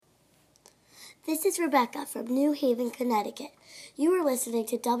This is Rebecca from New Haven, Connecticut. You are listening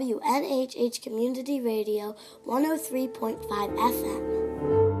to WNHH Community Radio 103.5 FM.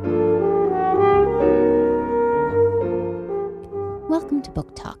 Welcome to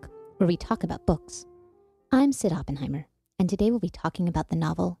Book Talk, where we talk about books. I'm Cyd Oppenheimer, and today we'll be talking about the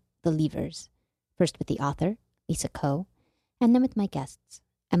novel The Leavers, first with the author, Lisa Ko, and then with my guests,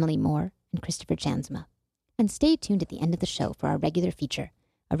 Emily Moore and Kristopher Jansma. And stay tuned at the end of the show for our regular feature,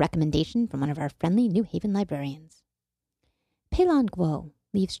 a recommendation from one of our friendly New Haven librarians. Peilon Guo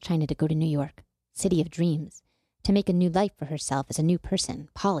leaves China to go to New York, city of dreams, to make a new life for herself as a new person,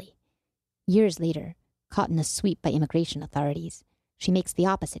 Polly. Years later, caught in a sweep by immigration authorities, she makes the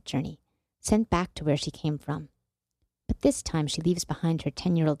opposite journey, sent back to where she came from. But this time she leaves behind her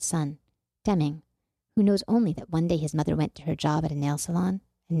 10-year-old son, Deming, who knows only that one day his mother went to her job at a nail salon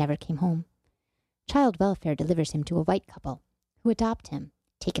and never came home. Child welfare delivers him to a white couple who adopt him,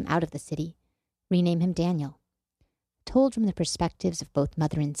 take him out of the city, rename him Daniel. Told from the perspectives of both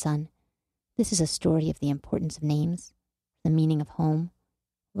mother and son, this is a story of the importance of names, the meaning of home,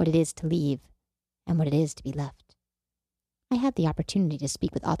 what it is to leave, and what it is to be left. I had the opportunity to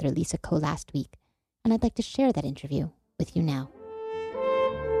speak with author Lisa Ko last week, and I'd like to share that interview with you now.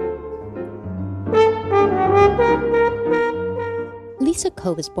 Lisa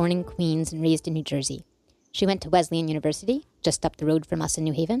Ko was born in Queens and raised in New Jersey. She went to Wesleyan University, just up the road from us in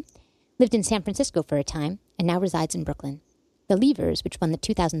New Haven, lived in San Francisco for a time, and now resides in Brooklyn. The Leavers, which won the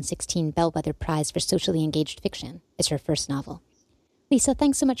 2016 Bellwether Prize for Socially Engaged Fiction, is her first novel. Lisa,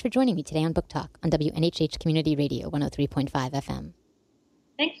 thanks so much for joining me today on Book Talk on WNHH Community Radio 103.5 FM.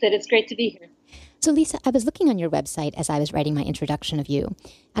 Thanks, Sid. It's great to be here. So, Lisa, I was looking on your website as I was writing my introduction of you,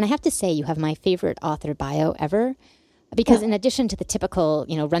 and I have to say you have my favorite author bio ever, because in addition to the typical,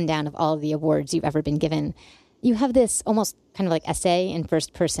 rundown of all the awards you've ever been given, you have this almost kind of like essay in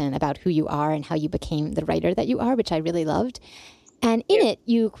first person about who you are and how you became the writer that you are, which I really loved. And in it,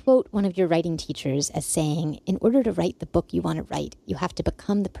 you quote one of your writing teachers as saying, in order to write the book you want to write, you have to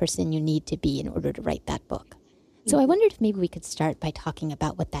become the person you need to be in order to write that book. So I wondered if maybe we could start by talking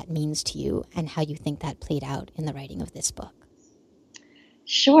about what that means to you and how you think that played out in the writing of this book.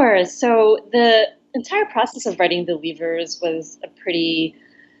 Sure. So the entire process of writing The Leavers was a pretty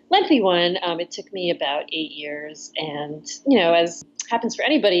lengthy one. It took me about 8 years. And, as happens for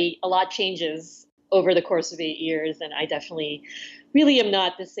anybody, a lot changes over the course of 8 years. And I definitely really am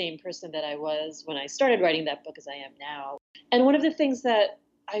not the same person that I was when I started writing that book as I am now. And one of the things that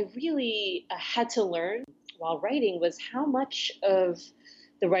I really had to learn while writing was how much of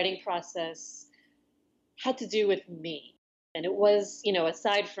the writing process had to do with me. And it was,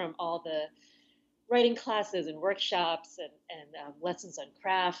 aside from all the writing classes and workshops and lessons on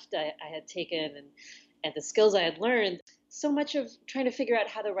craft I had taken and the skills I had learned, so much of trying to figure out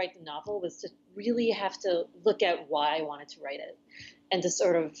how to write the novel was to really have to look at why I wanted to write it and to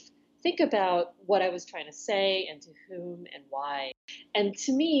sort of think about what I was trying to say and to whom and why. And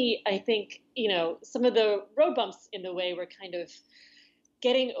to me, I think, some of the road bumps in the way were kind of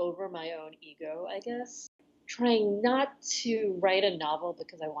getting over my own ego, I guess. Trying not to write a novel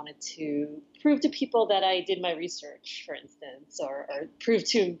because I wanted to prove to people that I did my research, for instance, or prove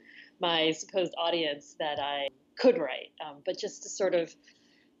to my supposed audience that I could write, but just to sort of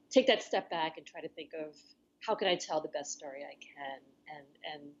take that step back and try to think of how can I tell the best story I can,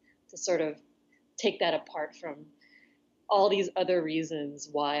 and to sort of take that apart from all these other reasons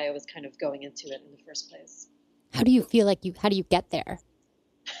why I was kind of going into it in the first place. How do you feel like how do you get there?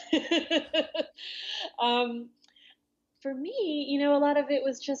 For me, a lot of it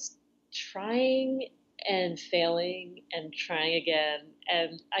was just trying and failing and trying again.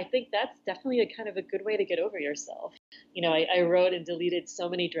 And I think that's definitely a kind of a good way to get over yourself. I wrote and deleted so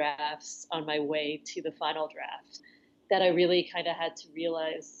many drafts on my way to the final draft that I really kind of had to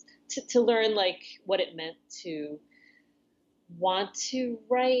realize, to learn like what it meant to want to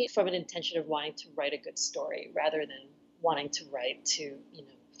write from an intention of wanting to write a good story rather than wanting to write to,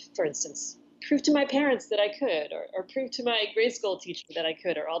 for instance, prove to my parents that I could, or prove to my grade school teacher that I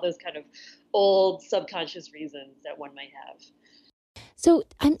could, or all those kind of old subconscious reasons that one might have. So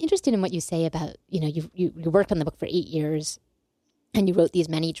I'm interested in what you say about, you worked on the book for 8 years and you wrote these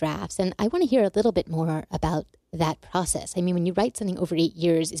many drafts. And I want to hear a little bit more about that process. I mean, when you write something over 8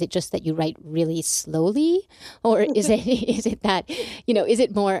 years, is it just that you write really slowly? Or is it that, is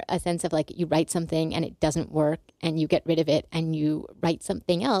it more a sense of like you write something and it doesn't work and you get rid of it and you write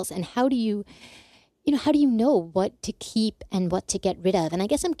something else? And how do you know what to keep and what to get rid of? And I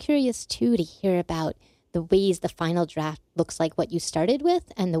guess I'm curious too to hear about the ways the final draft looks like what you started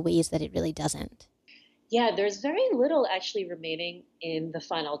with and the ways that it really doesn't. Yeah, there's very little actually remaining in the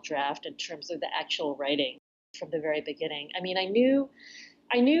final draft in terms of the actual writing from the very beginning. I mean, I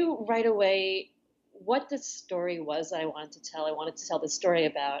knew right away what the story was I wanted to tell. I wanted to tell the story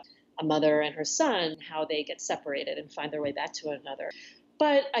about a mother and her son, how they get separated and find their way back to one another.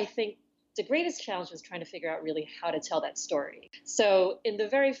 But I think the greatest challenge was trying to figure out really how to tell that story. So in the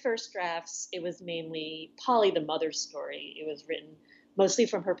very first drafts, it was mainly Polly, the mother's story. It was written mostly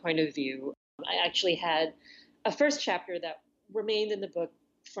from her point of view. I actually had a first chapter that remained in the book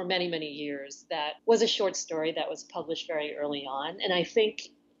for many, many years that was a short story that was published very early on. And I think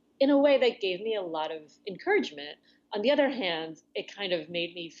in a way that gave me a lot of encouragement. On the other hand, it kind of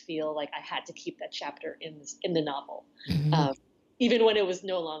made me feel like I had to keep that chapter in the novel, Hmm. um, even when it was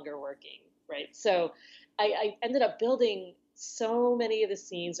no longer working, right? So I ended up building so many of the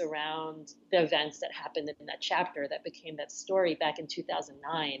scenes around the events that happened in that chapter that became that story back in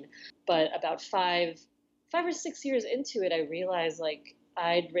 2009. But about 5 or 6 years into it, I realized like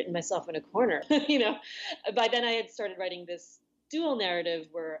I'd written myself in a corner. By then I had started writing this dual narrative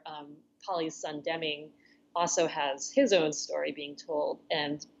where Polly's son Deming also has his own story being told,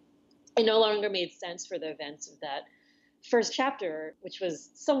 and it no longer made sense for the events of that first chapter, which was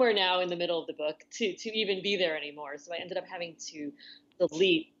somewhere now in the middle of the book, to even be there anymore. So I ended up having to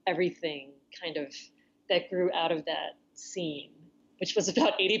delete everything kind of that grew out of that scene, which was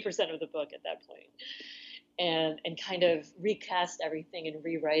about 80% of the book at that point, and kind of recast everything and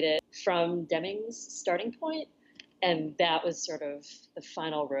rewrite it from Deming's starting point. And that was sort of the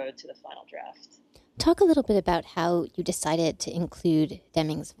final road to the final draft. Talk a little bit about how you decided to include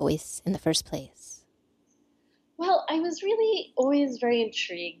Deming's voice in the first place. Well, I was really always very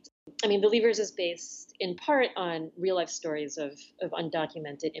intrigued. I mean, The Leavers is based in part on real life stories of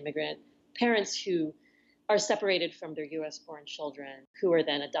undocumented immigrant parents who are separated from their US born children who are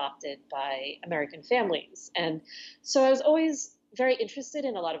then adopted by American families. And so I was always very interested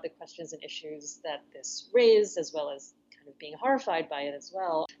in a lot of the questions and issues that this raised, as well as kind of being horrified by it as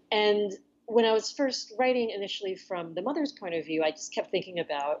well. And when I was first writing initially from the mother's point of view, I just kept thinking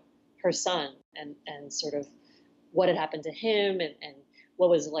about her son and sort of what had happened to him and what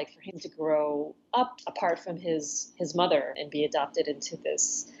was it like for him to grow up apart from his mother and be adopted into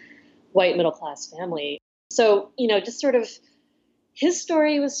this white middle class family. So, just sort of his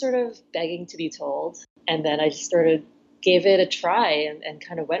story was sort of begging to be told. And then I just sort of gave it a try and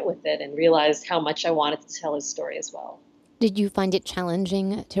kind of went with it and realized how much I wanted to tell his story as well. Did you find it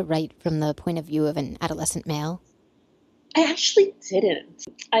challenging to write from the point of view of an adolescent male? I actually didn't.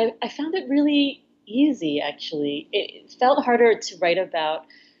 I found it really easy, actually. It felt harder to write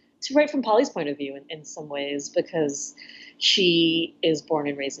from Polly's point of view in some ways because she is born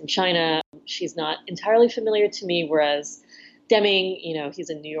and raised in China. She's not entirely familiar to me, whereas Deming, he's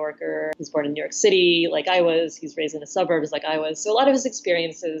a New Yorker. He's born in New York City like I was. He's raised in the suburbs like I was. So a lot of his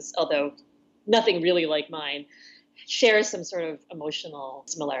experiences, although nothing really like mine, share some sort of emotional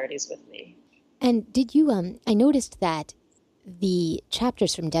similarities with me. And did you, I noticed that the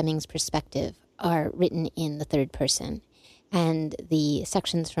chapters from Deming's perspective are written in the third person, and the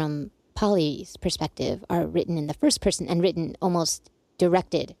sections from Polly's perspective are written in the first person and written almost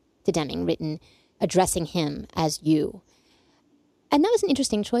directed to Deming, written addressing him as you. And that was an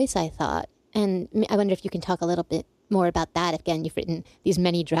interesting choice, I thought. And I wonder if you can talk a little bit more about that. Again, you've written these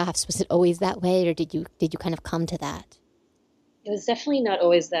many drafts. Was it always that way, or did you kind of come to that? It was definitely not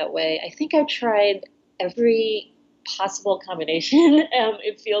always that way. I think I've tried every possible combination,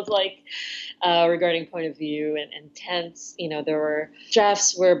 it feels like, regarding point of view and tense. There were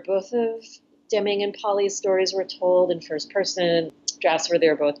drafts where both of Deming and Polly's stories were told in first person, drafts where they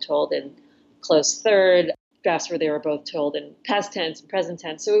were both told in close third, drafts where they were both told in past tense and present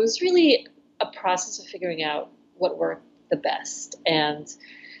tense. So it was really a process of figuring out what worked the best. And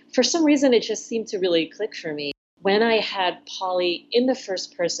for some reason, it just seemed to really click for me when I had Polly in the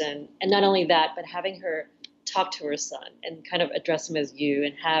first person, and not only that, but having her talk to her son and kind of address him as you,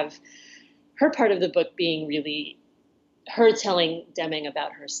 and have her part of the book being really her telling Deming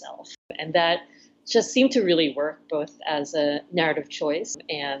about herself. And that just seemed to really work both as a narrative choice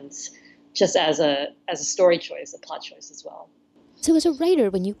and just as a story choice, a plot choice as well. So as a writer,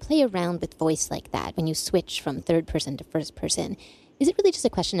 when you play around with voice like that, when you switch from third person to first person, is it really just a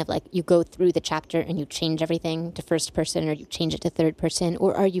question of like you go through the chapter and you change everything to first person or you change it to third person?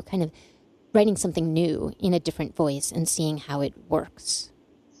 Or are you kind of writing something new in a different voice and seeing how it works?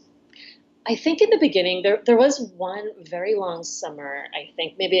 I think in the beginning, there was one very long summer, I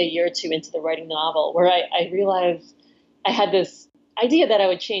think maybe a year or two into the writing the novel, where I realized I had this idea that I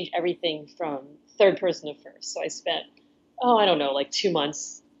would change everything from third person to first. So I spent, I don't know, like 2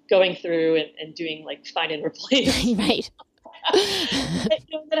 months going through and doing like find and replace. Right.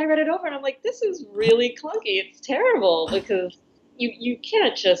 And, then I read it over and I'm like, this is really clunky. It's terrible because you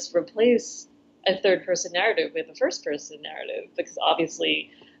can't just replace a third person narrative with a first person narrative because obviously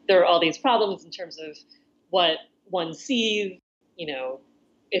there are all these problems in terms of what one sees,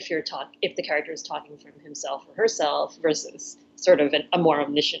 if the character is talking from himself or herself versus sort of a more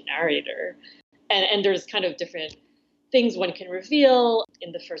omniscient narrator. And there's kind of different things one can reveal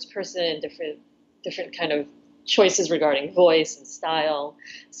in the first person, different kind of choices regarding voice and style.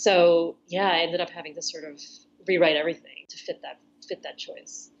 So yeah, I ended up having to sort of rewrite everything to fit that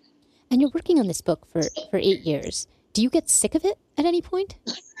choice. And you're working on this book for 8 years. Do you get sick of it at any point?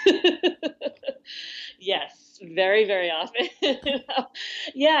 Yes, very, very often.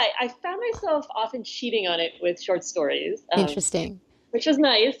 Yeah, I found myself often cheating on it with short stories. Interesting. Which was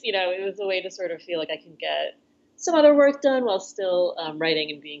nice. It was a way to sort of feel like I can get some other work done while still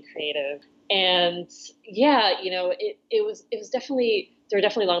writing and being creative. And yeah, it was definitely, there were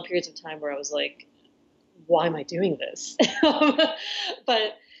definitely long periods of time where I was like, why am I doing this?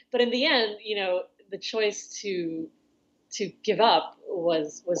 But in the end, the choice to give up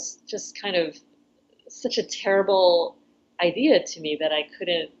was just kind of such a terrible idea to me that I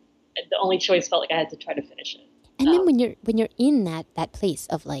couldn't. The only choice felt like I had to try to finish it. And then when you're in that place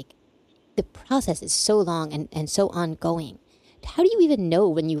of like the process is so long and so ongoing, how do you even know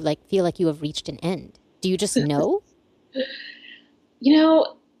when you like feel like you have reached an end? Do you just know?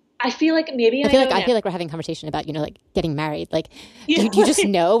 I feel like maybe I feel like we're having a conversation about like getting married. Like, do you just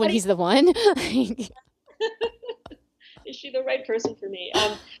know when he's the one? Is she the right person for me?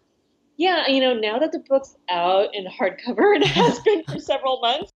 Yeah, now that the book's out in hardcover and has been for several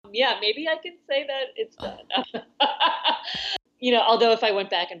months, yeah, maybe I can say that it's done. Although if I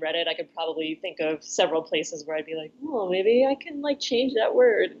went back and read it, I could probably think of several places where I'd be like, oh, maybe I can like change that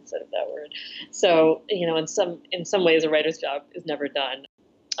word instead of that word. So, in some ways, a writer's job is never done.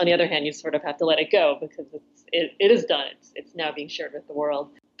 On the other hand, you sort of have to let it go because it is done. It's now being shared with the world.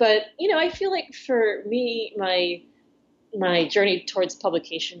 But, I feel like for me, my journey towards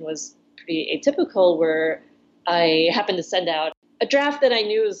publication was pretty atypical, where I happened to send out a draft that I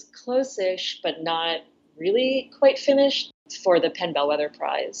knew was close-ish, but not really quite finished for the Penn Bellwether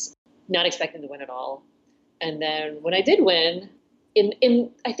Prize, not expecting to win at all. And then when I did win,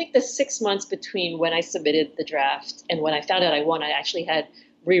 in I think the 6 months between when I submitted the draft and when I found out I won, I actually had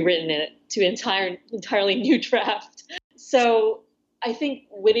rewritten it to an entirely new draft. So I think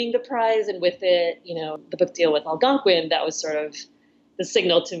winning the prize and with it, the book deal with Algonquin, that was sort of the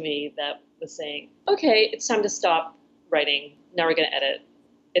signal to me that was saying, okay, it's time to stop writing. Now we're going to edit.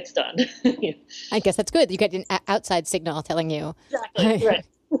 It's done. Yeah. I guess that's good. You get an outside signal telling you. Exactly. Right.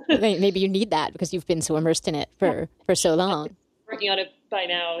 Maybe you need that because you've been so immersed in it for so long. Working on it by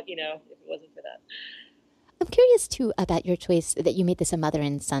now, if it wasn't for that. I'm curious, too, about your choice that you made this a mother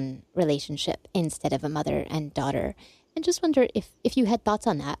and son relationship instead of a mother and daughter. And just wonder if you had thoughts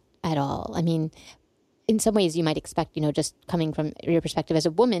on that at all. I mean, in some ways you might expect, just coming from your perspective as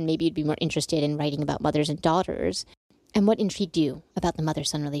a woman, maybe you'd be more interested in writing about mothers and daughters. And what intrigued you about the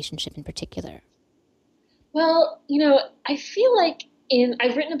mother-son relationship in particular? Well, I feel like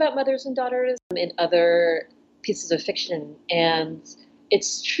I've written about mothers and daughters in other pieces of fiction, and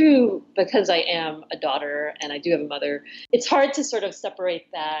it's true because I am a daughter and I do have a mother. It's hard to sort of separate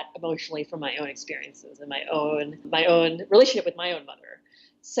that emotionally from my own experiences and my own relationship with my own mother.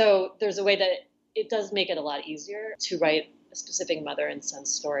 So there's a way that it does make it a lot easier to write a specific mother and son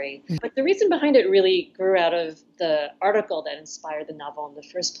story. But the reason behind it really grew out of the article that inspired the novel in the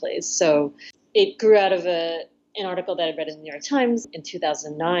first place. So it grew out of an article that I read in the New York Times in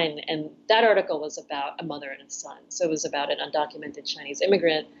 2009, and that article was about a mother and a son. So it was about an undocumented Chinese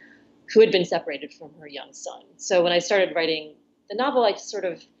immigrant who had been separated from her young son. So when I started writing the novel, I sort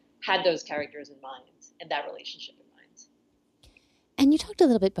of had those characters in mind and that relationship in mind. And you talked a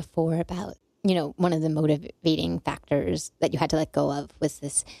little bit before about, one of the motivating factors that you had to let go of was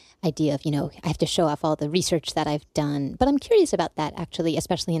this idea of, I have to show off all the research that I've done. But I'm curious about that, actually,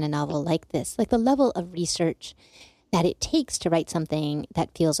 especially in a novel like this, like the level of research that it takes to write something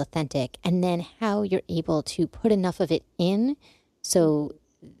that feels authentic, and then how you're able to put enough of it in so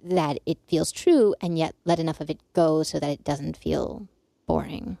that it feels true and yet let enough of it go so that it doesn't feel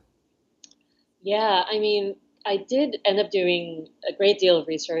boring. Yeah, I mean, I did end up doing a great deal of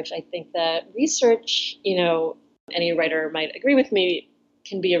research. I think that research, any writer might agree with me,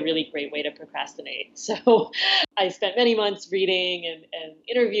 can be a really great way to procrastinate. So I spent many months reading and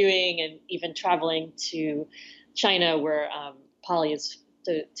interviewing and even traveling to China where Polly is,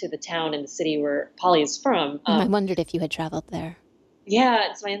 to the town and the city where Polly is from. I wondered if you had traveled there.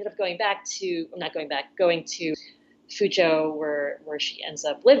 Yeah, so I ended up going to Fuzhou, where she ends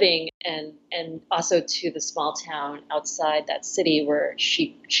up living, and also to the small town outside that city where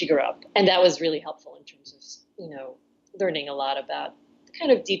she grew up, and that was really helpful in terms of learning a lot about the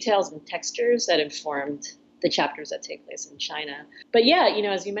kind of details and textures that informed the chapters that take place in China. But yeah,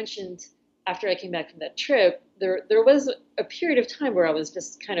 as you mentioned, after I came back from that trip, there was a period of time where I was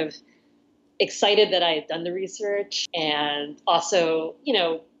just kind of excited that I had done the research and also,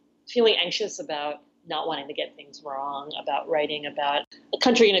 feeling anxious about not wanting to get things wrong, about writing about a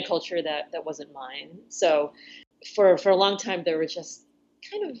country and a culture that wasn't mine. So for a long time, there were just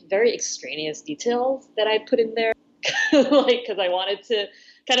kind of very extraneous details that I put in there, like, because I wanted to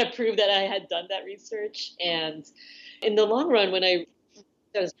kind of prove that I had done that research. And in the long run, when I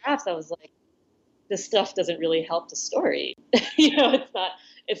those drafts, I was like, this stuff doesn't really help the story.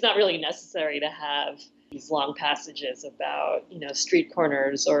 It's not really necessary to have these long passages about street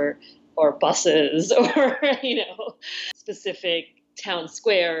corners or buses or specific town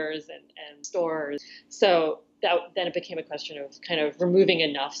squares and stores. So then it became a question of kind of removing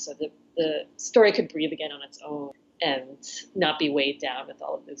enough so that the story could breathe again on its own and not be weighed down with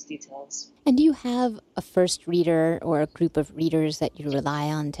all of those details. And do you have a first reader or a group of readers that you rely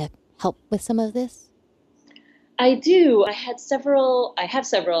on to help with some of this? I do. I have several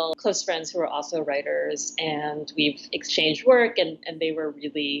close friends who are also writers, and we've exchanged work, and they were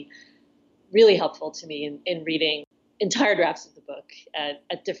really, really helpful to me in reading entire drafts of the book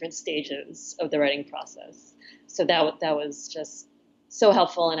at different stages of the writing process. So that was just so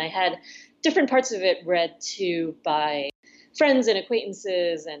helpful. And I had different parts of it read too by friends and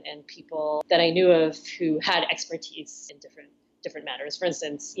acquaintances and people that I knew of who had expertise in different matters. For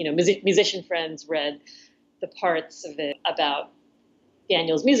instance, musician friends read the parts of it about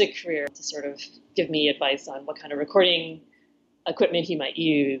Daniel's music career to sort of give me advice on what kind of recording equipment he might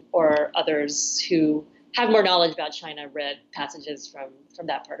use, or others who have more knowledge about China read passages from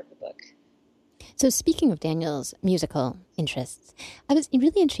that part of the book. So speaking of Daniel's musical interests, I was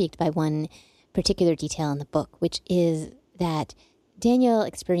really intrigued by one particular detail in the book, which is that Daniel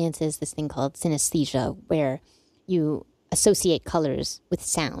experiences this thing called synesthesia, where you associate colors with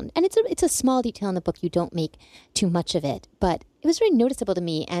sound. And it's a small detail in the book. You don't make too much of it, but it was very noticeable to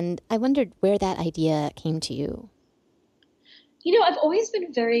me, and I wondered where that idea came to you. I've always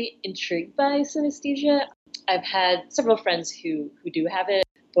been very intrigued by synesthesia. I've had several friends who do have it,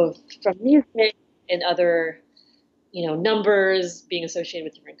 both from music and other, numbers being associated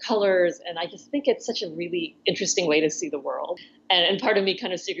with different colors. And I just think it's such a really interesting way to see the world. And part of me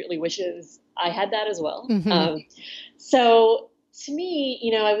kind of secretly wishes I had that as well. Mm-hmm. So to me,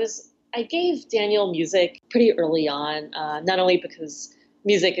 I gave Daniel music pretty early on, not only because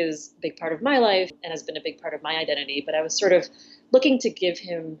music is a big part of my life and has been a big part of my identity, but I was sort of looking to give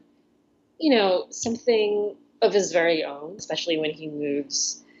him, something of his very own, especially when he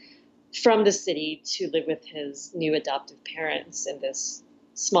moves from the city to live with his new adoptive parents in this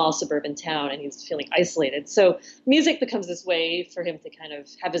small suburban town, and he's feeling isolated. So music becomes this way for him to kind of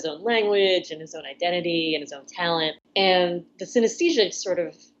have his own language and his own identity and his own talent. And the synesthesia sort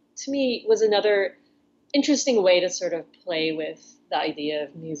of, to me, was another interesting way to sort of play with the idea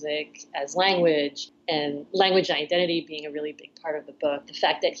of music as language, and language and identity being a really big part of the book. The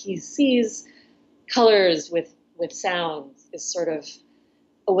fact that he sees colors with sounds is sort of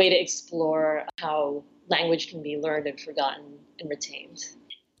a way to explore how language can be learned and forgotten and retained.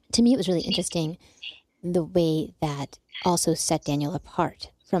 To me, it was really interesting the way that also set Daniel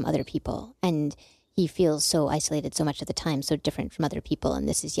apart from other people. And he feels so isolated so much of the time, so different from other people. And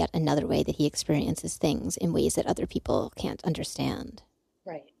this is yet another way that he experiences things in ways that other people can't understand.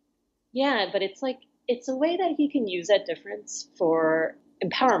 Right. Yeah, but it's a way that he can use that difference for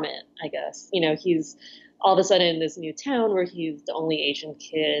empowerment, I guess. He's all of a sudden in this new town where he's the only Asian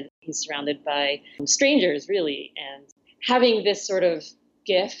kid. He's surrounded by strangers, really. And having this sort of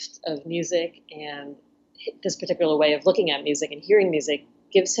gift of music and this particular way of looking at music and hearing music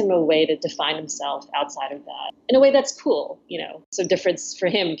gives him a way to define himself outside of that in a way that's cool. So difference for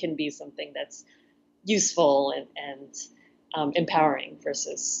him can be something that's useful and empowering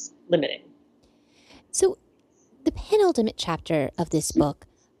versus limiting. So the penultimate chapter of this book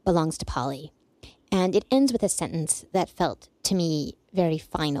belongs to Polly, and it ends with a sentence that felt to me very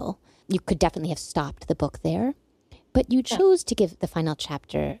final. You could definitely have stopped the book there, but you chose to give the final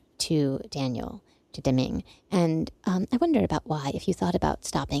chapter to Daniel, to Deming. And I wonder about why, if you thought about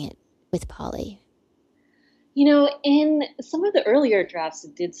stopping it with Polly. In some of the earlier drafts,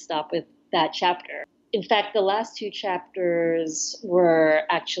 it did stop with that chapter. In fact, the last two chapters were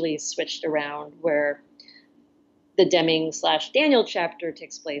actually switched around, where the Deming/Daniel chapter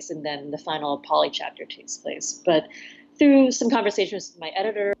takes place, and then the final Polly chapter takes place. But through some conversations with my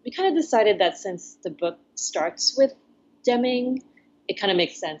editor, we kind of decided that since the book starts with Deming, it kind of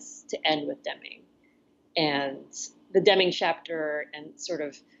makes sense to end with Deming. And the Deming chapter and sort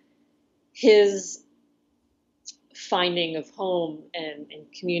of his finding of home and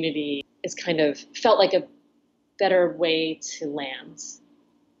community is kind of felt like a better way to land,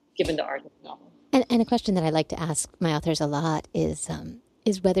 given the arc of the novel. And a question that I like to ask my authors a lot is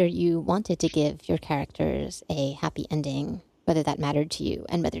whether you wanted to give your characters a happy ending, whether that mattered to you,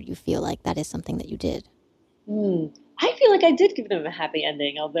 and whether you feel like that is something that you did. I feel like I did give them a happy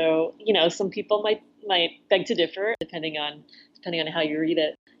ending, although, some people might beg to differ depending on how you read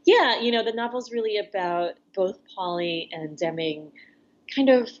it. Yeah, the novel's really about both Polly and Deming kind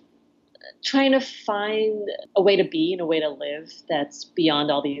of trying to find a way to be and a way to live that's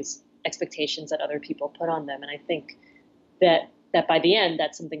beyond all these expectations that other people put on them. And I think that by the end,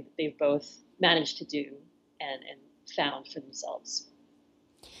 that's something that they've both managed to do and found for themselves.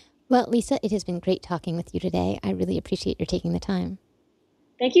 Well, Lisa, it has been great talking with you today. I really appreciate your taking the time.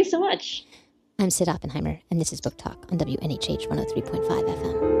 Thank you so much. I'm Cyd Oppenheimer, and this is Book Talk on WNHH 103.5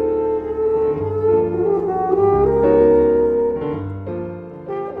 FM.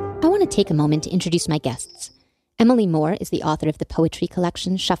 I want to take a moment to introduce my guests. Emily Moore is the author of the poetry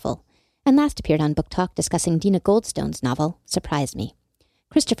collection Shuffle, and last appeared on Book Talk discussing Dina Goldstone's novel, Surprise Me.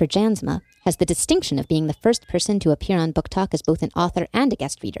 Kristopher Jansma has the distinction of being the first person to appear on Book Talk as both an author and a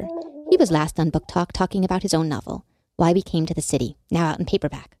guest reader. He was last on Book Talk talking about his own novel, Why We Came to the City, now out in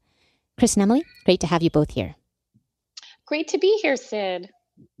paperback. Chris and Emily, great to have you both here. Great to be here, Cyd.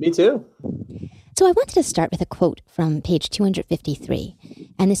 Me too. So I wanted to start with a quote from page 253.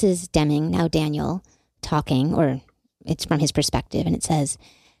 And this is Deming, now Daniel, talking, or it's from his perspective, and it says,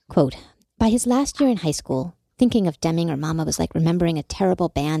 quote, "By his last year in high school, thinking of Deming or Mama was like remembering a terrible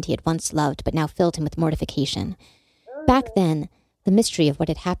band he had once loved but now filled him with mortification. Back then, the mystery of what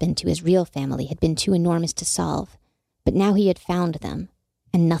had happened to his real family had been too enormous to solve, but now he had found them,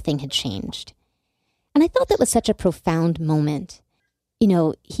 and nothing had changed." And I thought that was such a profound moment.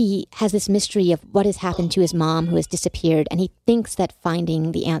 He has this mystery of what has happened to his mom who has disappeared, and he thinks that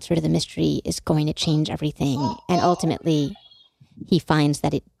finding the answer to the mystery is going to change everything. And ultimately, he finds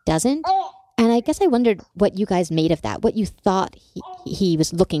that it doesn't. And I guess I wondered what you guys made of that, what you thought he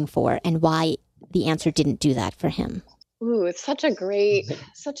was looking for, and why the answer didn't do that for him. Ooh, it's such a great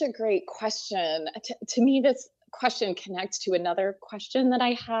question. To me, this question connects to another question that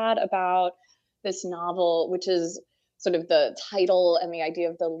I had about this novel, which is sort of the title and the idea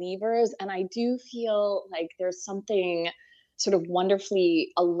of the levers. And I do feel like there's something sort of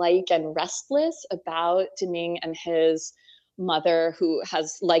wonderfully alike and restless about Deming and his mother, who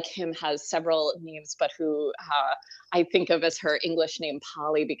has several names, but who I think of as her English name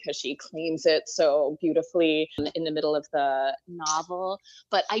Polly, because she claims it so beautifully in the middle of the novel.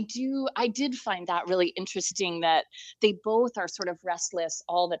 But I did find that really interesting, that they both are sort of restless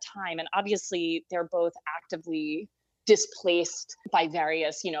all the time. And obviously they're both actively displaced by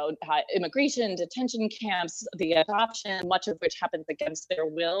various, immigration, detention camps, the adoption, much of which happens against their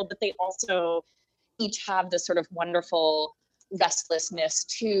will, but they also each have this sort of wonderful restlessness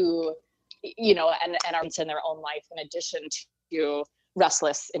too, and are in their own life, in addition to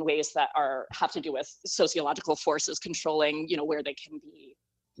restless in ways that have to do with sociological forces controlling, where they can be.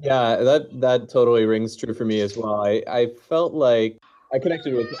 Yeah, that totally rings true for me as well. I felt like I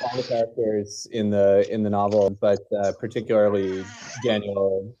connected with all the characters in the novel, but particularly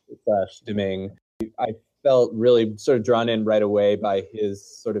Daniel / Deming. I felt really sort of drawn in right away by his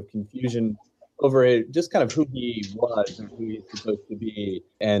sort of confusion over it, just kind of who he was and who he's supposed to be.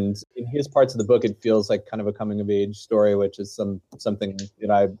 And in his parts of the book, it feels like kind of a coming of age story, which is something that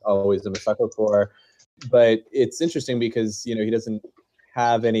I always am a sucker for. But it's interesting because, he doesn't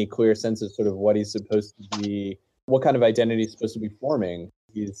have any clear sense of sort of what he's supposed to be, what kind of identity he's supposed to be forming.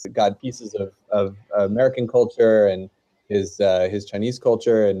 He's got pieces of American culture and his Chinese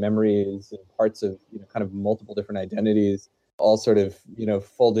culture and memories and parts of, kind of multiple different identities, all sort of,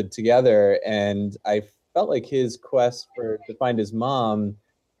 folded together. And I felt like his quest to find his mom,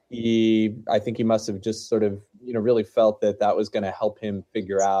 I think he must have just sort of, really felt that was going to help him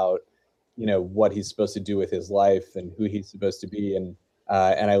figure out, what he's supposed to do with his life and who he's supposed to be. And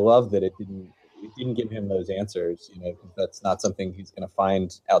I love that it didn't give him those answers, because that's not something he's going to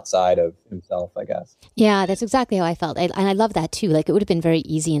find outside of himself, I guess. Yeah, that's exactly how I felt. And I love that too. Like, it would have been very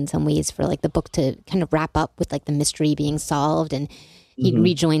easy in some ways for like the book to kind of wrap up with like the mystery being solved and he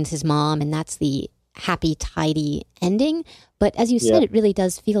rejoins his mom, and that's the happy, tidy ending. But as you said, It really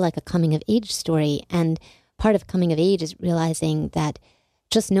does feel like a coming of age story. And part of coming of age is realizing that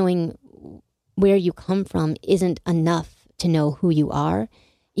just knowing where you come from isn't enough to know who you are,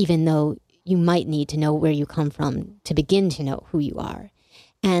 even though you might need to know where you come from to begin to know who you are.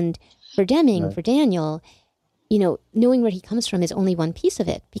 And for Deming, Right. for Daniel, knowing where he comes from is only one piece of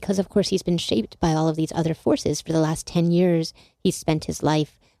it, because of course he's been shaped by all of these other forces. For the last 10 years, he's spent his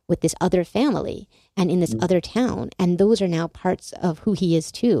life with this other family and in this other town, and those are now parts of who he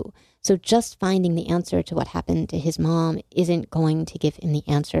is too. So just finding the answer to what happened to his mom isn't going to give him the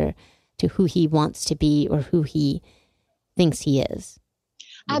answer to who he wants to be or who he thinks he is.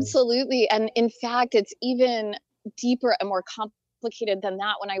 Absolutely. And in fact, it's even deeper and more complicated than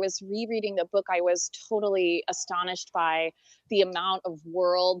that. When I was rereading the book, I was totally astonished by the amount of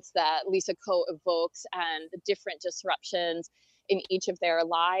worlds that Lisa Ko evokes and the different disruptions in each of their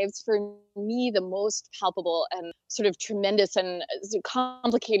lives. For me, the most palpable and sort of tremendous and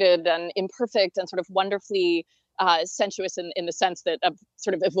complicated and imperfect and sort of wonderfully sensuous in the sense that of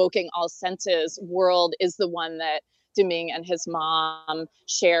sort of evoking all senses world is the one that Deming and his mom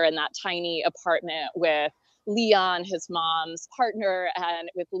share in that tiny apartment with Leon, his mom's partner, and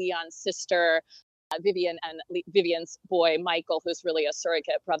with Leon's sister, Vivian, and Vivian's boy, Michael, who's really a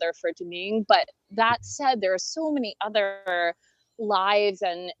surrogate brother for Deming. But that said, there are so many other lives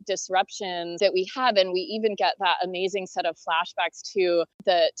and disruptions that we have, and we even get that amazing set of flashbacks to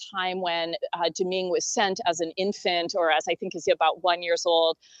the time when Deming was sent as an infant, or as I think is about 1 year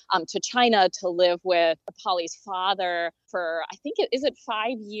old, to China to live with Polly's father for, I think is it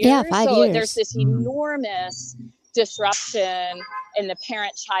 5 years? Yeah, 5 so years. There's this enormous disruption in the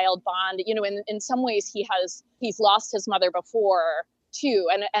parent-child bond. In some ways he's lost his mother before too.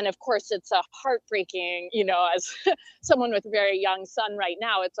 And of course it's a heartbreaking, as someone with a very young son right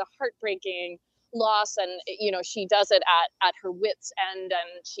now, it's a heartbreaking loss. And, she does it at her wit's end,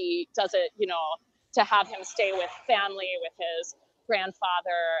 and she does it, to have him stay with family, with his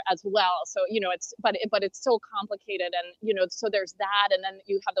grandfather as well. So, but it's still complicated. And, so there's that. And then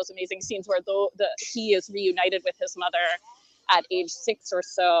you have those amazing scenes where he is reunited with his mother at age 6 or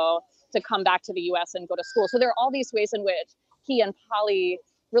so to come back to the US and go to school. So there are all these ways in which he and Polly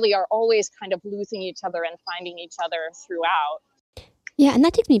really are always kind of losing each other and finding each other throughout. Yeah, and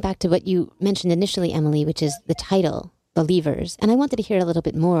that takes me back to what you mentioned initially, Emily, which is the title, The Leavers. And I wanted to hear a little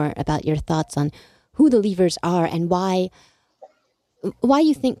bit more about your thoughts on who the Leavers are and why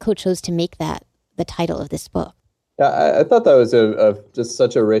you think Ko chose to make that the title of this book. Yeah, I thought that was just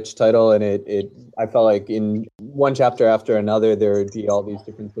such a rich title, and I felt like in one chapter after another there would be all these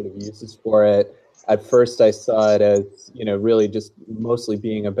different sort of uses for it. At first, I saw it as really just mostly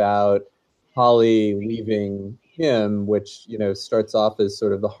being about Polly leaving him, which starts off as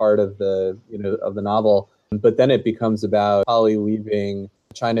sort of the heart of the of the novel, but then it becomes about Polly leaving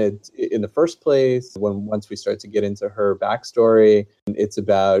China in the first place. Once we start to get into her backstory, it's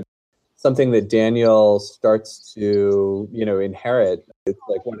about something that Daniel starts to, inherit. It's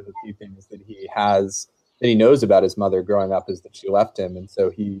like one of the few things that he knows about his mother growing up is that she left him. And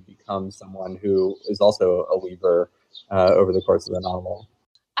so he becomes someone who is also a leaver over the course of the novel.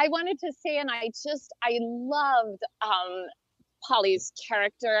 I wanted to say, and I loved Polly's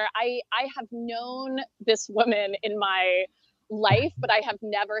character. I have known this woman in my life, but I have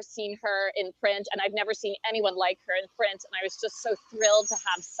never seen her in print, and I've never seen anyone like her in print. And I was just so thrilled to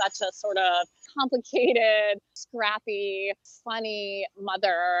have such a sort of complicated, scrappy, funny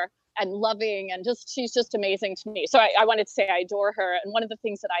mother, and loving, and she's just amazing to me. So I wanted to say I adore her. And one of the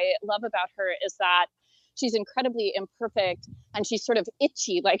things that I love about her is that she's incredibly imperfect, and she's sort of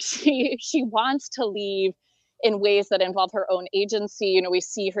itchy. Like she wants to leave in ways that involve her own agency. We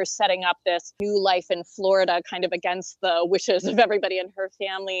see her setting up this new life in Florida, kind of against the wishes of everybody in her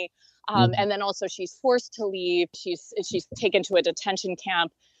family. And then also she's forced to leave. She's taken to a detention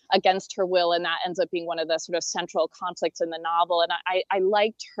camp against her will. And that ends up being one of the sort of central conflicts in the novel. And I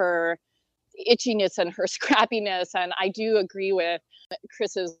liked her itchiness and her scrappiness. And I do agree with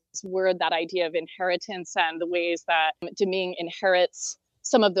Chris's word, that idea of inheritance and the ways that Deming inherits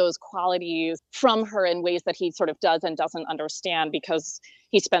some of those qualities from her in ways that he sort of does and doesn't understand, because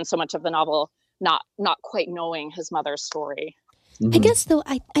he spends so much of the novel not quite knowing his mother's story. I guess, though,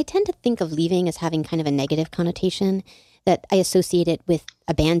 I tend to think of leaving as having kind of a negative connotation, that I associate it with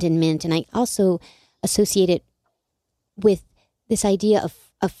abandonment, and I also associate it with this idea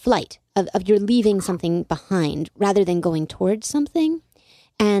of flight, of you're leaving something behind rather than going towards something.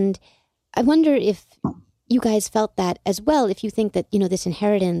 And I wonder if you guys felt that as well, if you think that, this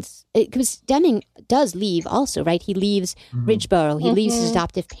inheritance, because Deming does leave also, right? He leaves Ridgeboro, he leaves his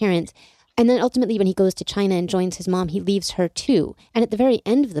adoptive parents. And then ultimately, when he goes to China and joins his mom, he leaves her too. And at the very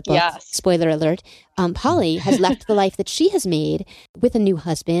end of the book, spoiler alert, Polly has left the life that she has made with a new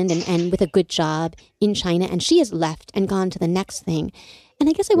husband and with a good job in China. And she has left and gone to the next thing. And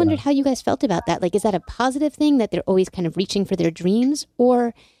I guess I wondered how you guys felt about that. Like, is that a positive thing that they're always kind of reaching for their dreams?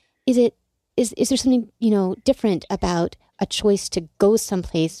 Or is there something, different about a choice to go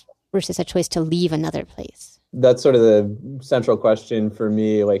someplace versus a choice to leave another place? That's sort of the central question for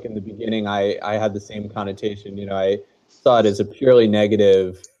me. Like in the beginning, I had the same connotation. I saw it as a purely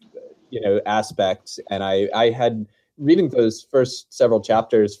negative, aspect. And I had, reading those first several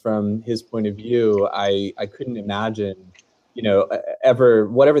chapters from his point of view, I couldn't imagine, ever,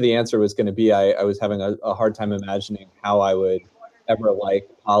 whatever the answer was going to be, I was having a hard time imagining how I would ever like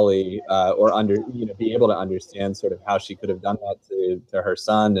Polly or be able to understand sort of how she could have done that to her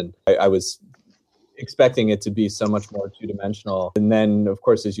son. And I was expecting it to be so much more two-dimensional. And then, of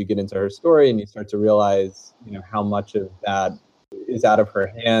course, as you get into her story and you start to realize, how much of that is out of her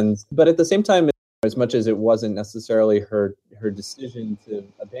hands. But at the same time, as much as it wasn't necessarily her decision to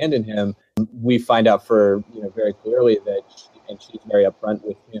abandon him, we find out very clearly that she's very upfront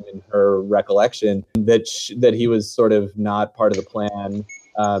with him in her recollection that he was sort of not part of the plan,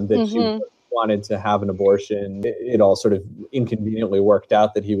 that she wanted to have an abortion. It all sort of inconveniently worked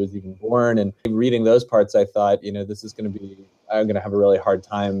out that he was even born. And reading those parts, I thought, I'm going to have a really hard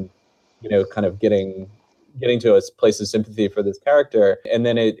time, kind of getting to a place of sympathy for this character. And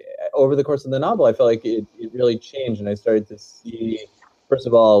then over the course of the novel, I felt like it really changed. And I started to see, first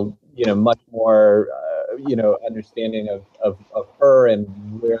of all, much more, understanding of her and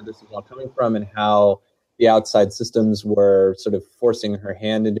where this is all coming from and how the outside systems were sort of forcing her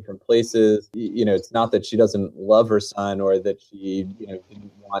hand in different places. It's not that she doesn't love her son or that she,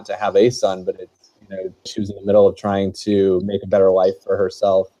 didn't want to have a son, but it's, she was in the middle of trying to make a better life for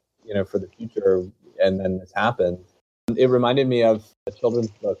herself, for the future. And then this happened. It reminded me of a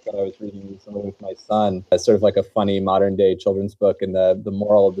children's book that I was reading recently with my son. It's sort of like a funny modern day children's book. And the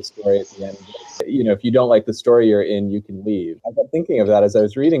moral of the story at the end is, if you don't like the story you're in, you can leave. I kept thinking of that as I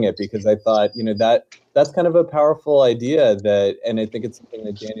was reading it because I thought, that's kind of a powerful idea and I think it's something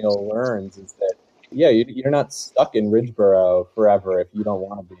that Daniel learns is that, you're not stuck in Ridgeboro forever if you don't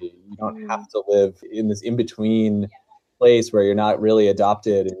want to be. You don't have to live in this in-between place where you're not really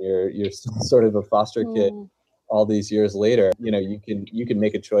adopted and you're sort of a foster kid. All these years later, you can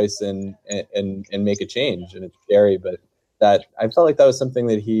make a choice and make a change, and it's scary. But that I felt like that was something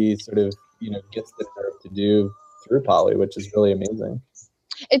that he sort of gets the nerve to do through Polly, which is really amazing.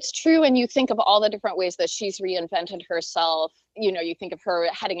 It's true, and you think of all the different ways that she's reinvented herself. You think of her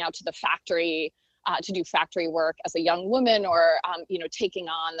heading out to the factory to do factory work as a young woman, or taking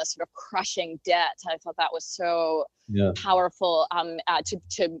on the sort of crushing debt. I thought that was so powerful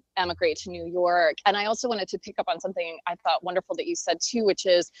to emigrate to New York. And I also wanted to pick up on something I thought wonderful that you said too, which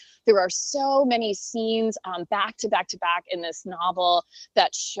is there are so many scenes back to back to back in this novel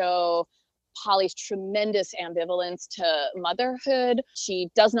that show Polly's tremendous ambivalence to motherhood. She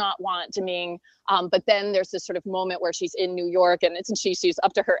does not want Deming, but then there's this sort of moment where she's in New York and she's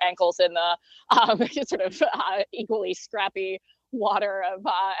up to her ankles in the sort of equally scrappy water of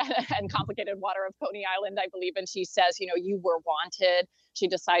and complicated water of Coney Island, I believe. And she says, you were wanted. She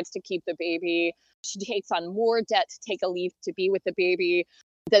decides to keep the baby. She takes on more debt to take a leave to be with the baby.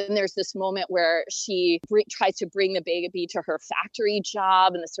 Then there's this moment where she tries to bring the baby to her factory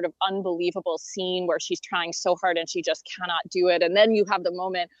job, and this sort of unbelievable scene where she's trying so hard and she just cannot do it. And then you have the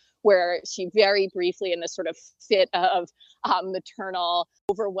moment where she very briefly, in this sort of fit of maternal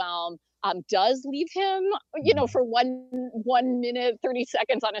overwhelm, does leave him, for 1 minute, 30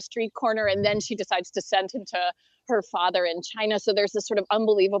 seconds on a street corner. And then she decides to send him to her father in China. So there's this sort of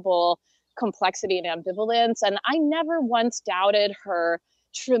unbelievable complexity and ambivalence. And I never once doubted her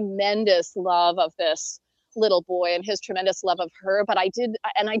tremendous love of this little boy and his tremendous love of her. But I did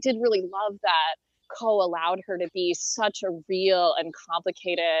really love that Ko allowed her to be such a real and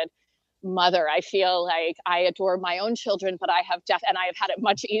complicated mother. I feel like I adore my own children, but I have had it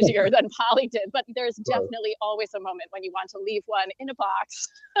much easier than Polly did. But there's definitely always a moment when you want to leave one in a box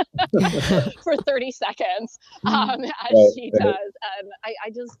for 30 seconds, as she does. And I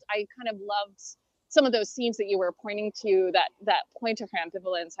kind of loved some of those scenes that you were pointing to, that point of her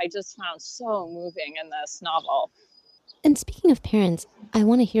ambivalence. I just found so moving in this novel. And speaking of parents, I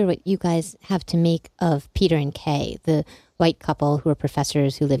want to hear what you guys have to make of Peter and Kay, the white couple who are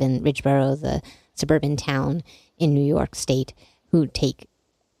professors who live in Ridgeboro, the suburban town in New York State, who take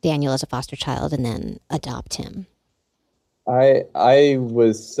Daniel as a foster child and then adopt him. I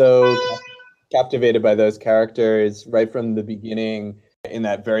was so captivated by those characters right from the beginning. in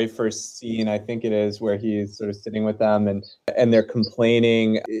that very first scene, I think it is, where he's sort of sitting with them and they're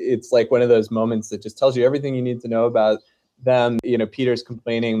complaining. It's like one of those moments that just tells you everything you need to know about them. Peter's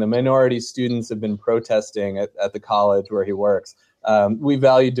complaining. The minority students have been protesting at the college where he works. We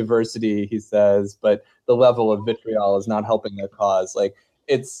value diversity, he says, but the level of vitriol is not helping their cause. Like,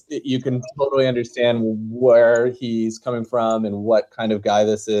 you can totally understand where he's coming from and what kind of guy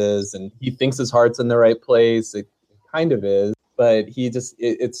this is. And he thinks his heart's in the right place. It kind of is, but he just,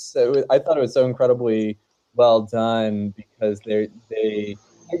 I thought it was so incredibly well done, because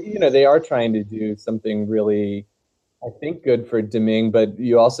they are trying to do something really, I think, good for Deming, but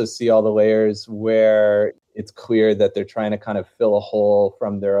you also see all the layers where it's clear that they're trying to kind of fill a hole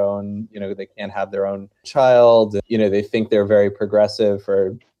from their own, they can't have their own child. They think they're very progressive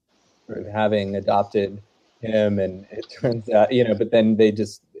for having adopted him. And it turns out, but then they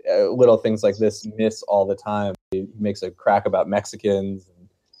just, little things like this miss all the time. He makes a crack about Mexicans and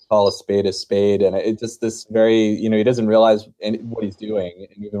call a spade. And it just this very, he doesn't realize what he's doing.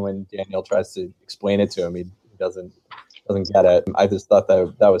 And even when Daniel tries to explain it to him, he doesn't get it. I just thought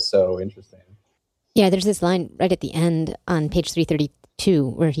that was so interesting. Yeah, there's this line right at the end on page 332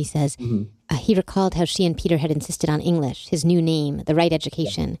 where he says, he recalled how she and Peter had insisted on English, his new name, the right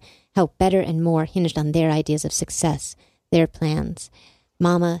education, how better and more hinged on their ideas of success, their plans.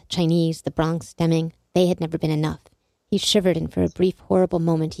 Mama, Chinese, the Bronx, Deming, they had never been enough. He shivered, and for a brief, horrible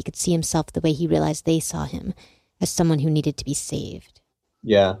moment, he could see himself the way he realized they saw him, as someone who needed to be saved.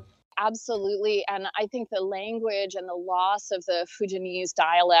 Yeah. Absolutely. And I think the language and the loss of the Fujianese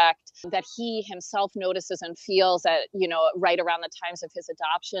dialect that he himself notices and feels at, right around the times of his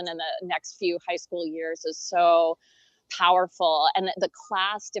adoption and the next few high school years is so powerful. And the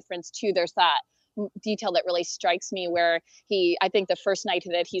class difference too, there's that detail that really strikes me where I think the first night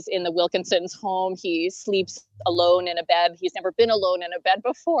that he's in the Wilkinson's home, he sleeps alone in a bed. He's never been alone in a bed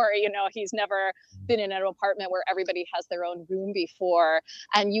before. He's never been in an apartment where everybody has their own room before.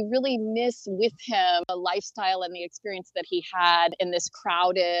 And you really miss with him the lifestyle and the experience that he had in this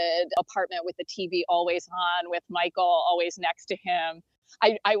crowded apartment with the TV always on, with Michael always next to him.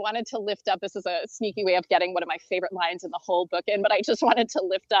 I wanted to lift up, this is a sneaky way of getting one of my favorite lines in the whole book in, but I just wanted to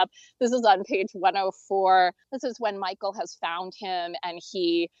lift up, this is on page 104. This is when Michael has found him and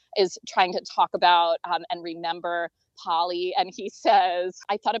he is trying to talk about and remember Polly. And he says,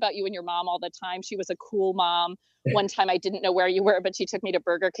 I thought about you and your mom all the time. She was a cool mom. One time I didn't know where you were, but she took me to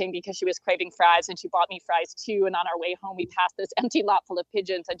Burger King because she was craving fries and she bought me fries too. And on our way home, we passed this empty lot full of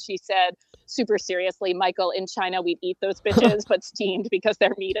pigeons. And she said, super seriously, Michael, in China, we'd eat those bitches, but steamed because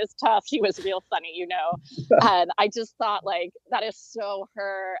their meat is tough. She was real funny, And I just thought, like, that is so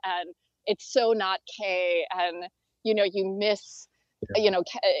her. And it's so not Kay. And, you miss,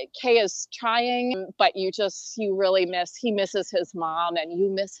 Kay is trying, but he misses his mom, and you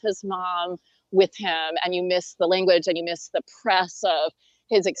miss his mom with him, and you miss the language, and you miss the press of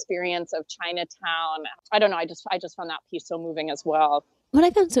his experience of Chinatown. I don't know. I just found that piece so moving as well. What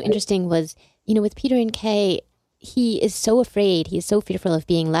I found so interesting was, with Peter and Kay, he is so afraid, he is so fearful of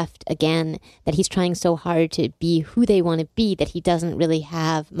being left again, that he's trying so hard to be who they want to be, that he doesn't really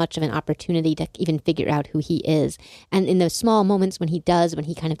have much of an opportunity to even figure out who he is. And in those small moments when he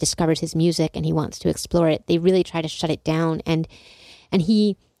kind of discovers his music and he wants to explore it, they really try to shut it down. And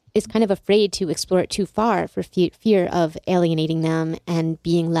he is kind of afraid to explore it too far for fear of alienating them and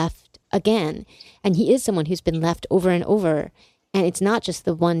being left again. And he is someone who's been left over and over. And it's not just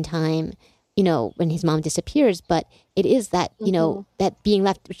the one time, when his mom disappears, but it is that, that being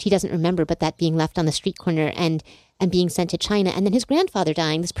left, which he doesn't remember, but that being left on the street corner and being sent to China. And then his grandfather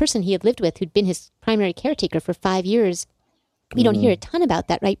dying, this person he had lived with who'd been his primary caretaker for 5 years. We don't hear a ton about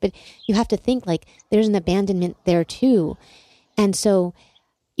that, right? But you have to think, like, there's an abandonment there too. And so,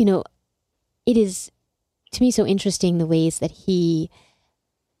 it is, to me, so interesting the ways that he,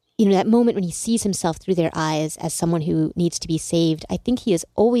 that moment when he sees himself through their eyes as someone who needs to be saved. I think he is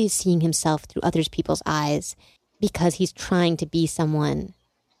always seeing himself through other people's eyes because he's trying to be someone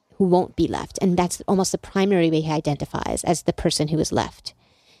who won't be left. And that's almost the primary way he identifies, as the person who is left.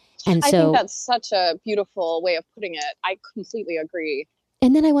 And so I think that's such a beautiful way of putting it. I completely agree.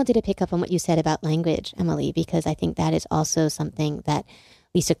 And then I wanted to pick up on what you said about language, Emily, because I think that is also something that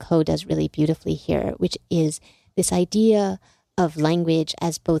Lisa Ko does really beautifully here, which is this idea of language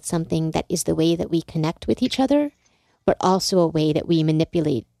as both something that is the way that we connect with each other, but also a way that we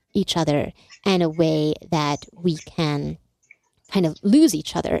manipulate each other and a way that we can kind of lose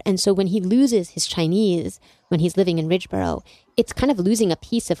each other. And so when he loses his Chinese, when he's living in Ridgeboro, it's kind of losing a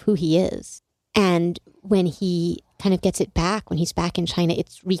piece of who he is. And when he kind of gets it back, when he's back in China,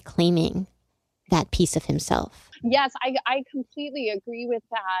 it's reclaiming that piece of himself. Yes, I completely agree with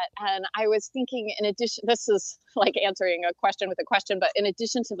that. And I was thinking, in addition, this is like answering a question with a question, but in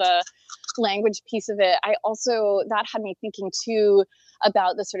addition to the language piece of it, that had me thinking too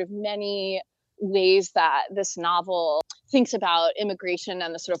about the sort of many ways that this novel thinks about immigration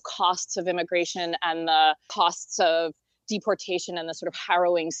and the sort of costs of immigration and the costs of deportation and the sort of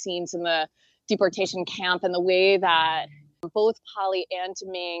harrowing scenes in the deportation camp, and the way that both Polly and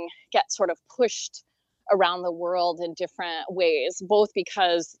Ming get sort of pushed around the world in different ways, both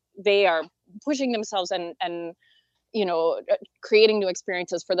because they are pushing themselves and creating new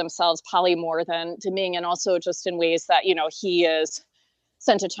experiences for themselves, Polly more than Ming, and also just in ways that, he is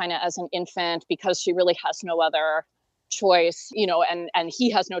sent to China as an infant because she really has no other choice, and he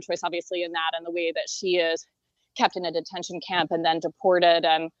has no choice, obviously, in that, and the way that she is kept in a detention camp and then deported,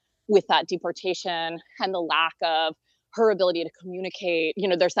 and with that deportation and the lack of her ability to communicate,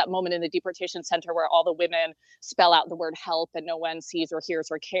 there's that moment in the deportation center where all the women spell out the word help and no one sees or hears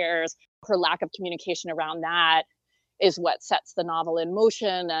or cares. Her lack of communication around that is what sets the novel in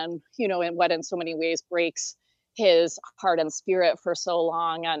motion, and, and what in so many ways breaks his heart and spirit for so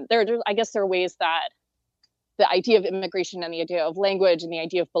long. And I guess there are ways that the idea of immigration and the idea of language and the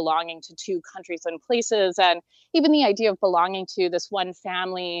idea of belonging to two countries and places, and even the idea of belonging to this one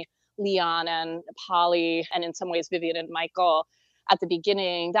family, Leon and Polly, and in some ways Vivian and Michael at the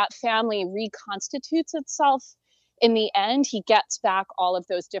beginning, that family reconstitutes itself in the end. He gets back all of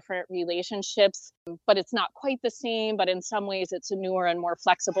those different relationships, but it's not quite the same, but in some ways it's a newer and more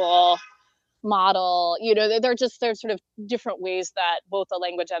flexible model. They're sort of different ways that both the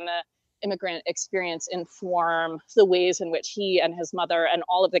language and the immigrant experience inform the ways in which he and his mother and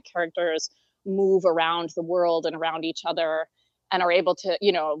all of the characters move around the world and around each other, and are able to,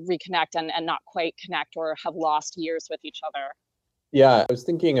 reconnect and not quite connect or have lost years with each other. Yeah, I was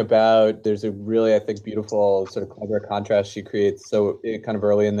thinking about, there's a really, I think, beautiful sort of clever contrast she creates so kind of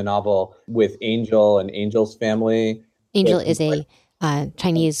early in the novel with Angel and Angel's family. Angel is a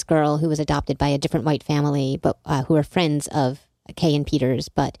Chinese girl who was adopted by a different white family, but who are friends of Kay and Peter's,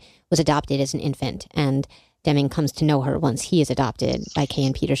 but was adopted as an infant. And Deming comes to know her once he is adopted by Kay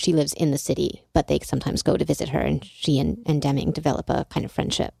and Peter. She lives in the city, but they sometimes go to visit her, and she and Deming develop a kind of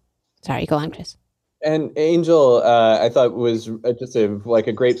friendship. Sorry, go on, Chris. And Angel, I thought was just a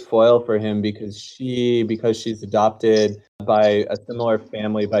great foil for him because she's adopted by a similar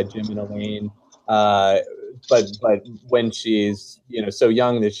family, by Jim and Elaine. But when she's so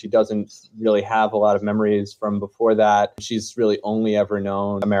young that she doesn't really have a lot of memories from before that, she's really only ever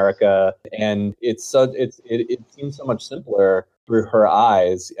known America, and it seems so much simpler through her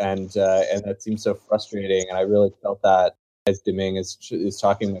eyes, and that seems so frustrating. And I really felt that as Deming is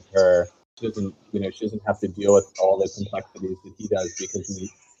talking with her, she doesn't have to deal with all the complexities that he does, because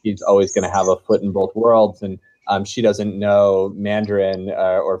he's always going to have a foot in both worlds, and she doesn't know Mandarin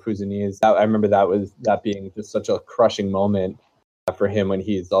or Fusanese. I remember that being just such a crushing moment for him when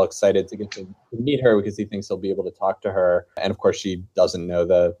he's all excited to get to meet her because he thinks he'll be able to talk to her. And of course, she doesn't know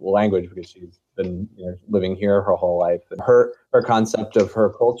the language because she's been living here her whole life. And her concept of her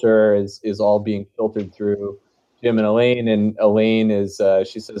culture is all being filtered through Jim and Elaine. And Elaine is,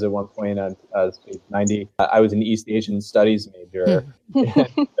 she says at one point on page 90, I was an East Asian studies major.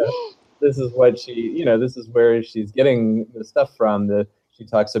 This is what this is where she's getting the stuff from. She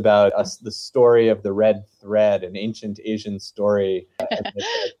talks about the story of the red thread, an ancient Asian story, and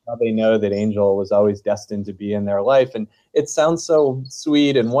how they know that Angel was always destined to be in their life. And it sounds so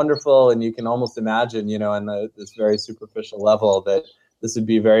sweet and wonderful, and you can almost imagine, on this very superficial level, that this would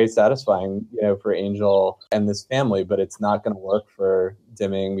be very satisfying, for Angel and this family, but it's not going to work for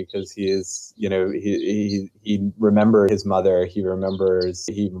Deming because he is, he remembers his mother, he remembers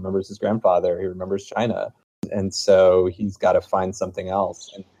his grandfather, he remembers China. And so he's got to find something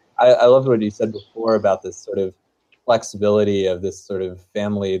else. And I loved what you said before about this sort of flexibility of this sort of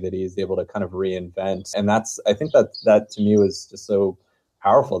family that he's able to kind of reinvent. And I think that to me was just so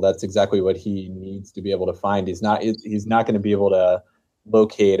powerful. That's exactly what he needs to be able to find. He's not going to be able to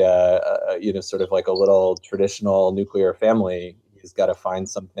locate sort of like a little traditional nuclear family. He's got to find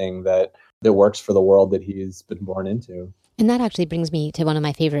something that works for the world that he's been born into. And that actually brings me to one of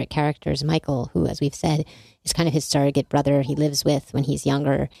my favorite characters, Michael, who, as we've said, is kind of his surrogate brother he lives with when he's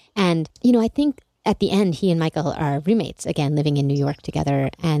younger. And, I think at the end, he and Michael are roommates, again, living in New York together.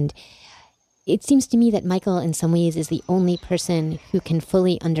 And it seems to me that Michael, in some ways, is the only person who can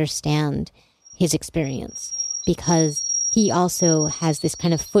fully understand his experience, because he also has this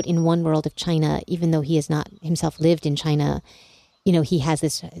kind of foot in one world of China, even though he has not himself lived in China. He has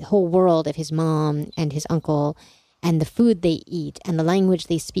this whole world of his mom and his uncle and the food they eat and the language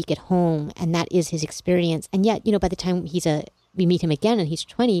they speak at home. And that is his experience. And yet, by the time we meet him again and he's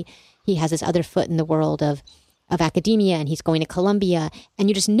 20, he has this other foot in the world of academia, and he's going to Columbia. And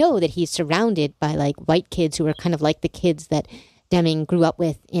you just know that he's surrounded by like white kids who are kind of like the kids that Deming grew up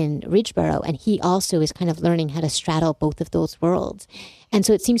with in Ridgeboro. And he also is kind of learning how to straddle both of those worlds. And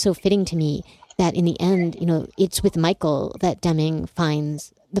so it seems so fitting to me that in the end, it's with Michael that Deming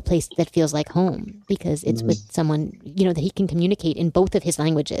finds the place that feels like home, because it's with someone, that he can communicate in both of his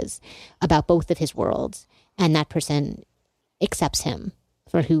languages about both of his worlds. And that person accepts him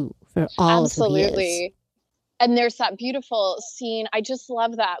for all of who he is. And there's that beautiful scene. I just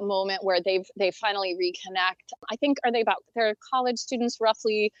love that moment where they finally reconnect. I think they're college students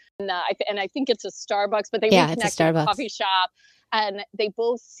roughly, and I think it's a Starbucks, but they reconnect in a coffee shop, and they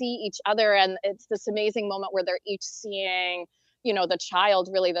both see each other, and it's this amazing moment where they're each seeing, the child,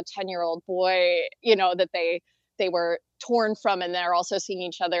 really the 10-year-old boy, that they were torn from, and they're also seeing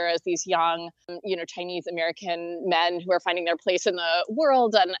each other as these young, Chinese American men who are finding their place in the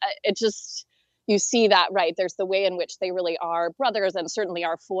world, and it just. You see that, right? There's the way in which they really are brothers and certainly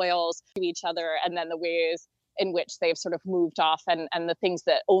are foils to each other, and then the ways in which they've sort of moved off and the things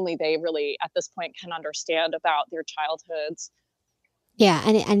that only they really at this point can understand about their childhoods. Yeah,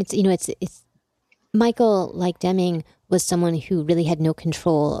 and it's Michael, like Deming, was someone who really had no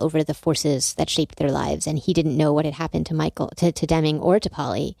control over the forces that shaped their lives, and he didn't know what had happened to Deming or to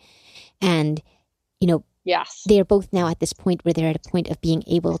Polly. And yes, they are both now at this point where they're at a point of being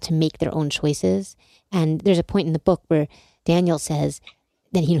able to make their own choices. And there's a point in the book where Daniel says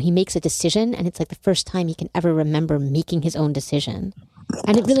that he makes a decision, and it's like the first time he can ever remember making his own decision.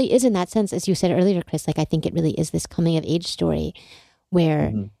 And it really is in that sense, as you said earlier, Chris, like I think it really is this coming of age story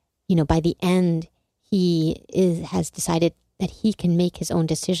where, by the end, he has decided that he can make his own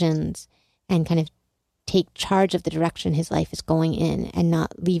decisions and kind of take charge of the direction his life is going in and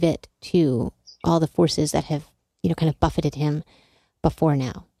not leave it to all the forces that have, kind of buffeted him before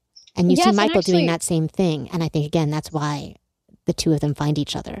now. And you see Michael doing that same thing. And I think, again, that's why the two of them find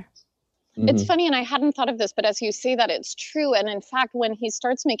each other. It's funny, and I hadn't thought of this, but as you say that, it's true. And in fact, when he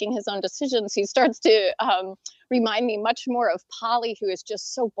starts making his own decisions, he starts to remind me much more of Polly, who is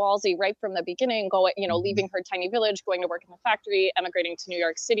just so ballsy right from the beginning, leaving her tiny village, going to work in the factory, emigrating to New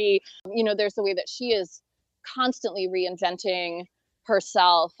York City. There's the way that she is constantly reinventing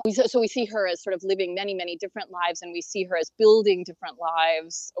herself. So we see her as sort of living many, many different lives, and we see her as building different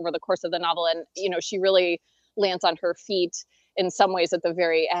lives over the course of the novel. And, she really lands on her feet in some ways at the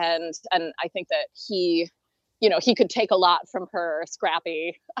very end. And I think that he could take a lot from her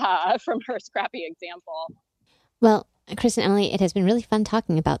scrappy example. Well, Chris and Emily, it has been really fun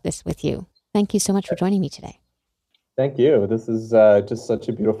talking about this with you. Thank you so much for joining me today. Thank you. This is just such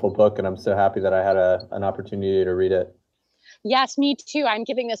a beautiful book, and I'm so happy that I had an opportunity to read it. Yes, me too. I'm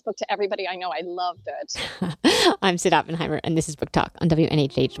giving this book to everybody I know. I loved it. I'm Cyd Oppenheimer, and this is Book Talk on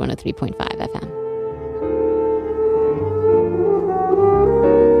WNHH 103.5 FM.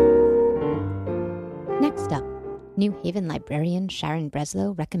 Next up, New Haven librarian Sharon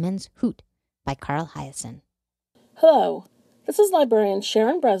Breslow recommends Hoot by Carl Hiaasen. Hello, this is librarian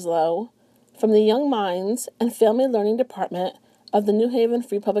Sharon Breslow from the Young Minds and Family Learning Department of the New Haven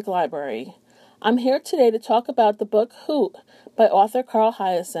Free Public Library. I'm here today to talk about the book Hoot by author Carl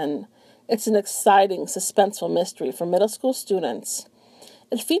Hiaasen. It's an exciting, suspenseful mystery for middle school students.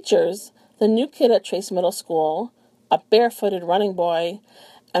 It features the new kid at Trace Middle School, a barefooted running boy,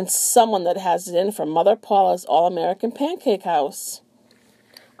 and someone that has it in for Mother Paula's All-American Pancake House.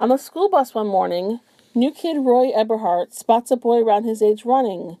 On the school bus one morning, new kid Roy Eberhardt spots a boy around his age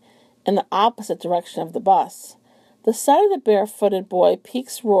running in the opposite direction of the bus. The sight of the barefooted boy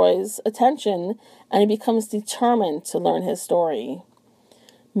piques Roy's attention, and he becomes determined to learn his story.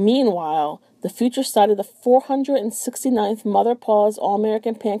 Meanwhile, the future site of the 469th Mother Paula's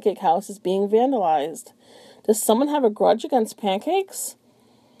All-American Pancake House is being vandalized. Does someone have a grudge against pancakes?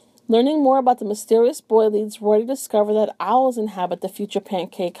 Learning more about the mysterious boy leads Roy to discover that owls inhabit the future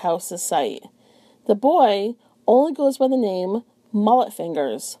Pancake House's site. The boy only goes by the name Mullet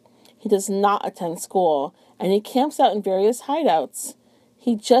Fingers. He does not attend school, and he camps out in various hideouts.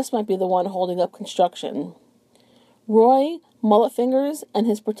 He just might be the one holding up construction. Roy, Mullet Fingers, and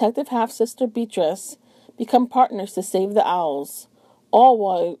his protective half-sister Beatrice become partners to save the owls, all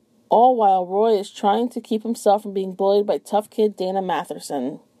while Roy is trying to keep himself from being bullied by tough kid Dana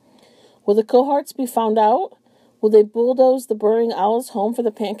Matherson. Will the cohorts be found out? Will they bulldoze the burning owls home for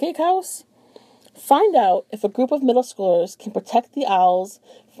the Pancake House? Find out if a group of middle schoolers can protect the owls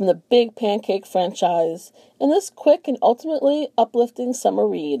from the big pancake franchise in this quick and ultimately uplifting summer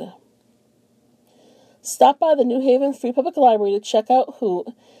read. Stop by the New Haven Free Public Library to check out Hoot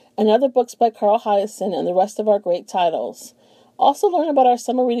and other books by Carl Hyacin and the rest of our great titles. Also learn about our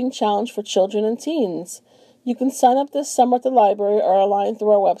summer reading challenge for children and teens. You can sign up this summer at the library or online through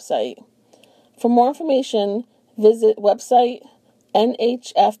our website. For more information, visit website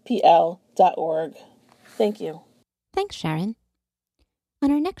nhfpl.org. Thank you. Thanks, Sharon. On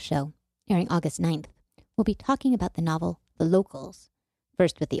our next show, airing August 9th, we'll be talking about the novel The Locals,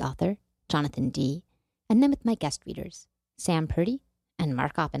 first with the author, Jonathan D., and then with my guest readers, Sam Purdy and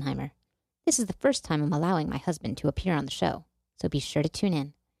Mark Oppenheimer. This is the first time I'm allowing my husband to appear on the show, so be sure to tune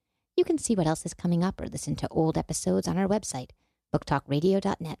in. You can see what else is coming up or listen to old episodes on our website,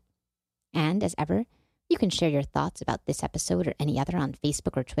 booktalkradio.net. And, as ever, you can share your thoughts about this episode or any other on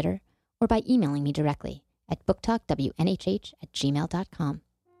Facebook or Twitter, or by emailing me directly at booktalkwnhh@gmail.com.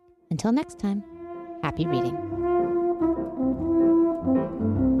 Until next time, happy reading.